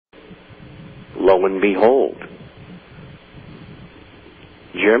lo and behold,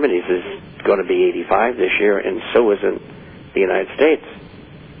 Germany's is going to be 85 this year, and so isn't the United States.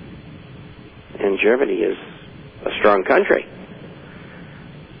 And Germany is a strong country.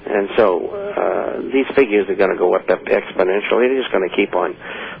 And so these figures are going to go up exponentially. They're just going to keep on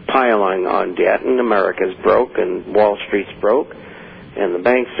piling on debt, and America's broke, and Wall Street's broke, and the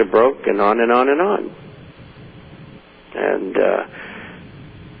banks are broke, and on and on and on. And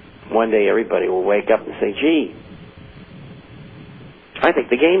one day everybody will wake up and say, gee, I think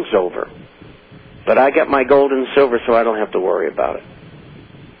the game's over. But I got my gold and silver, so I don't have to worry about it.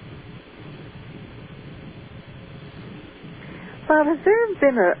 Bob, has there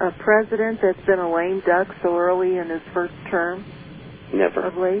been a president that's been a lame duck so early in his first term? Never.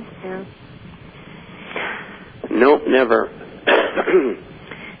 Of late, yeah. Nope, never.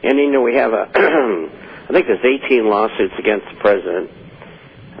 And you know, we have I think there's 18 lawsuits against the president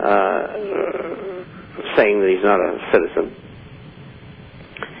saying that he's not a citizen.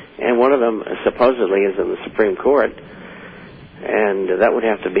 And one of them supposedly is in the Supreme Court, and that would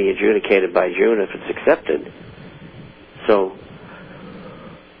have to be adjudicated by June if it's accepted. So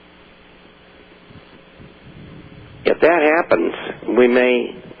if that happens, we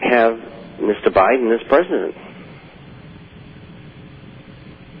may have Mr. Biden as president.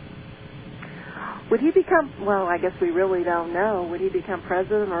 Would he become, well, I guess we really don't know, would he become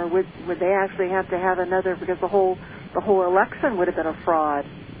president, or would they actually have to have another, because the whole election would have been a fraud?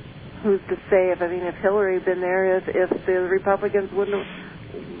 Who's to say, if Hillary had been there, if the Republicans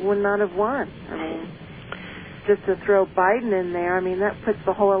would not have won? I mean, just to throw Biden in there, that puts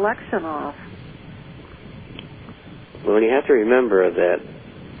the whole election off. Well, you have to remember that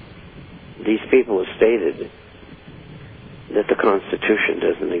these people have stated that the Constitution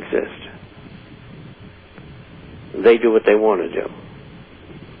doesn't exist. They do what they want to do.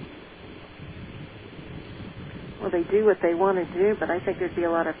 Well, they do what they want to do, but I think there'd be a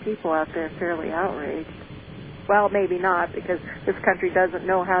lot of people out there fairly outraged. Well, maybe not, because this country doesn't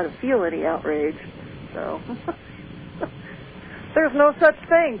know how to feel any outrage. So there's no such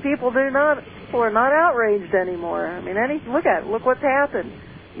thing. People are not outraged anymore. Look what's happened.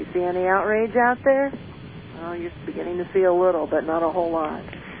 You see any outrage out there? Well, you're beginning to see a little, but not a whole lot.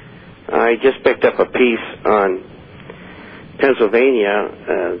 I just picked up a piece on Pennsylvania.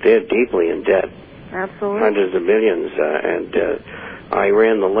 They're deeply in debt. Absolutely. Hundreds of millions, and I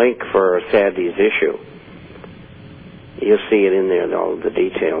ran the link for Sadie's issue. You'll see it in there, all of the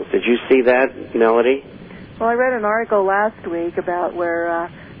details. Did you see that, Melody? Well, I read an article last week about where,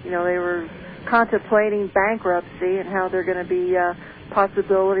 they were contemplating bankruptcy and how they're going to be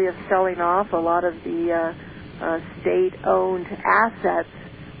possibility of selling off a lot of the state-owned assets,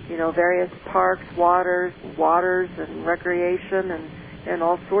 various parks, waters and recreation and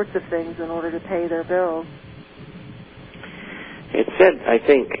all sorts of things in order to pay their bills. It said, I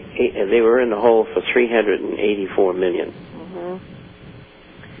think, they were in the hole for $384 million. Mm-hmm.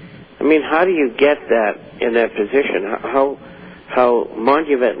 How do you get that in that position? How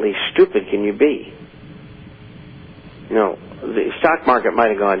monumentally stupid can you be? The stock market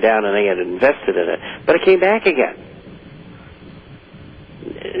might have gone down and they had invested in it, but it came back again.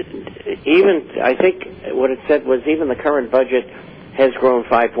 I think what it said was even the current budget has grown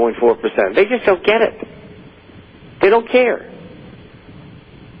 5.4%. They just don't get it. They don't care.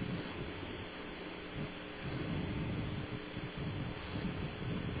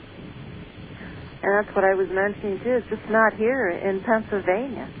 And that's what I was mentioning, too. It's just not here in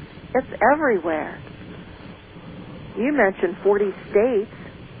Pennsylvania. It's everywhere. You mentioned 40 states.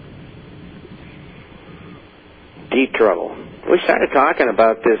 Deep trouble. We started talking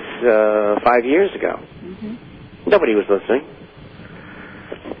about this 5 years ago. Mm-hmm. Nobody was listening.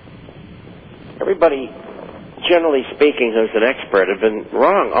 Everybody, generally speaking, who's an expert, have been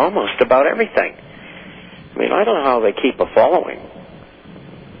wrong almost about everything. I don't know how they keep a following.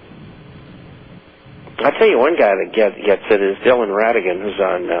 I'll tell you one guy that gets it is Dylan Ratigan, who's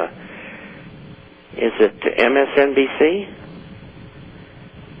on, is it MSNBC?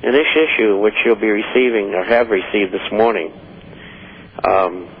 In this issue, which you'll be receiving or have received this morning,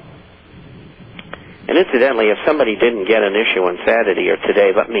 and incidentally, if somebody didn't get an issue on Saturday or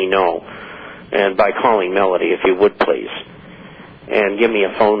today, let me know, and by calling Melody, if you would please, and give me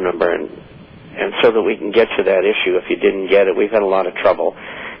a phone number, and so that we can get to that issue if you didn't get it. We've had a lot of trouble.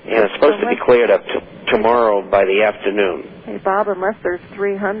 And it's supposed to be cleared up tomorrow by the afternoon. Hey, Bob, unless there's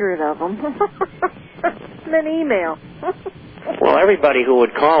 300 of them. Then email. Well, everybody who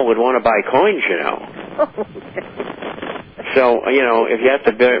would call would want to buy coins, So, if you have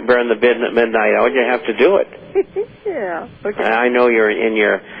to burn the bid at midnight hour, you have to do it. Yeah. Okay. I know you're in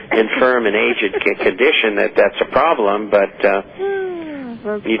your infirm and aged condition that's a problem, but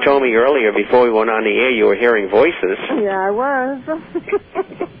you told me earlier before we went on the air you were hearing voices. Yeah, I was.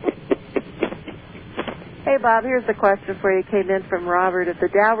 Hey, Bob, here's a question for you. It came in from Robert. If the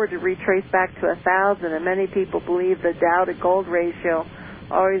Dow were to retrace back to 1,000, and many people believe the Dow to gold ratio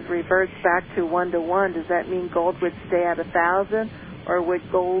always reverts back to 1-to-1, does that mean gold would stay at 1,000, or would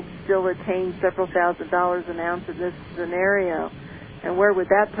gold still attain several $1,000s an ounce in this scenario? And where would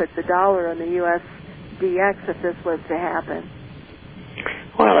that put the dollar on the USDX if this was to happen?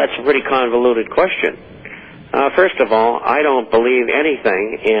 Well, that's a pretty convoluted question. First of all, I don't believe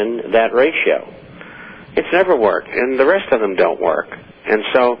anything in that ratio. It's never worked, and the rest of them don't work. And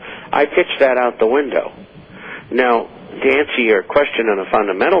so I pitch that out the window. Now, to answer your question on a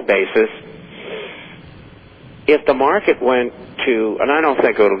fundamental basis, if the market went to, and I don't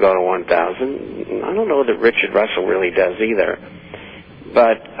think it'll go to 1,000, I don't know that Richard Russell really does either,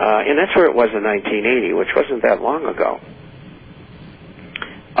 but, and that's where it was in 1980, which wasn't that long ago.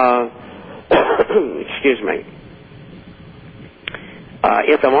 Excuse me.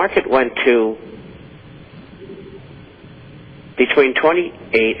 If the market went to between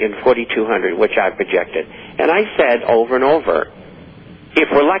 28 and 4,200, which I projected, and I said over and over, if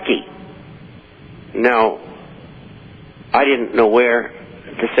we're lucky. Now, I didn't know where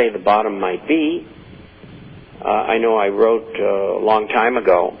to say the bottom might be. I know I wrote a long time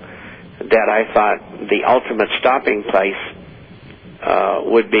ago that I thought the ultimate stopping place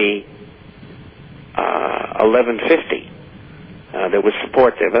would be 1150. There was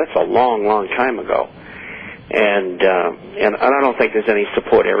support there, but that's a long, long time ago. And I don't think there's any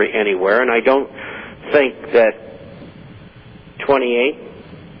support anywhere, and I don't think that 28,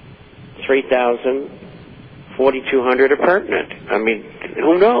 3,000, 4,200 are pertinent. I mean,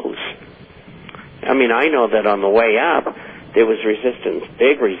 who knows? I mean, I know that on the way up, there was resistance,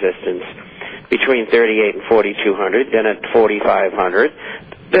 big resistance, between 38 and 4,200, then at 4,500,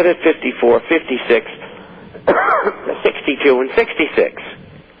 then at 54, 56, 62, and 66.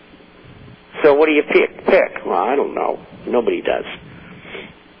 So what do you pick? Well, I don't know. Nobody does.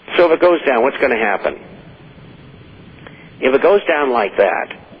 So if it goes down, what's going to happen? If it goes down like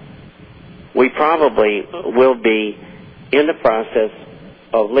that, we probably will be in the process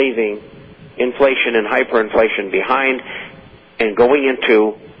of leaving inflation and hyperinflation behind and going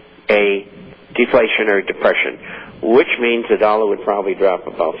into a deflationary depression, which means the dollar would probably drop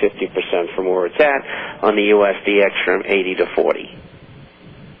about 50% from where it's at on the USDX from 80 to 40.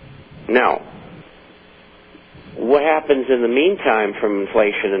 Now, what happens in the meantime from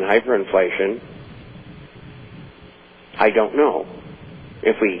inflation and hyperinflation, I don't know.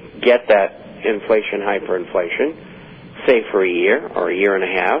 If we get that inflation, hyperinflation, say for a year or a year and a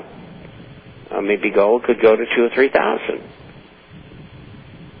half, maybe gold could go to 2,000 or 3,000.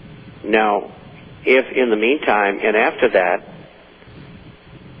 Now, if in the meantime and after that,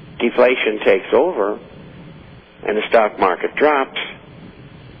 deflation takes over and the stock market drops,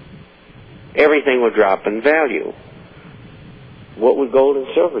 everything would drop in value. What would gold and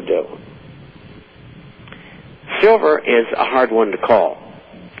silver do? Silver is a hard one to call,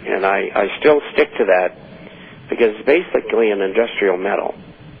 and I still stick to that because it's basically an industrial metal,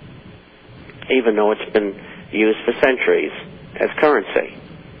 even though it's been used for centuries as currency.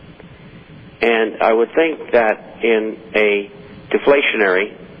 And I would think that in a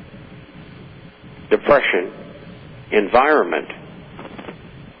deflationary depression environment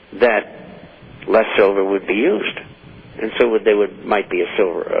that less silver would be used, and so might be a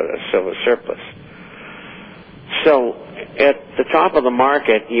silver surplus. So at the top of the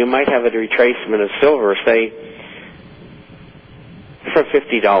market, you might have a retracement of silver, say for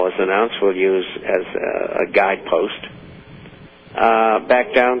 $50 an ounce, we'll use as a guidepost,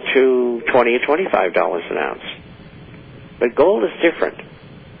 back down to $20 or $25 an ounce. But gold is different.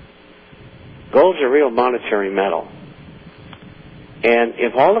 Gold's a real monetary metal. And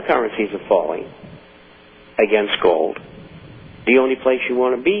if all the currencies are falling against gold, the only place you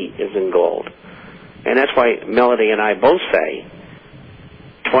want to be is in gold. And that's why Melody and I both say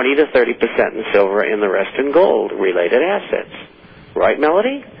 20 to 30% in silver and the rest in gold-related assets. Right,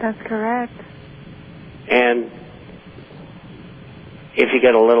 Melody? That's correct. And if you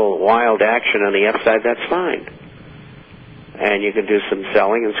get a little wild action on the upside, that's fine. And you can do some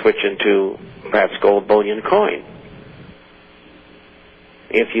selling and switch into perhaps gold bullion coin.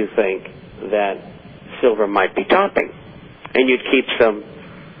 If you think that silver might be topping. And you'd keep some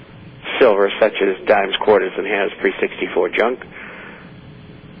silver, such as dimes, quarters, and halves, pre-64 junk,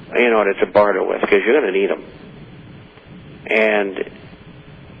 in order to barter with, because you're going to need them. And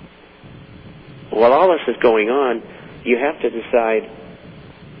while all this is going on, you have to decide,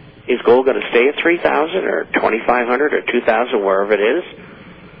 is gold going to stay at 3,000 or 2,500 or 2,000, wherever it is,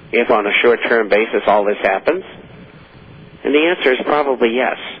 if on a short-term basis all this happens? And the answer is probably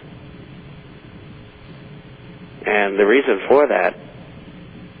yes. And the reason for that,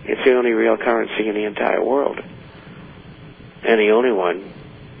 it's the only real currency in the entire world. And the only one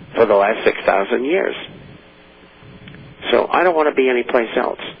for the last 6,000 years. So I don't want to be anyplace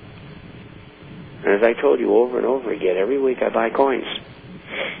else. And as I told you over and over again, every week I buy coins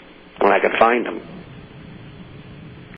when I can find them.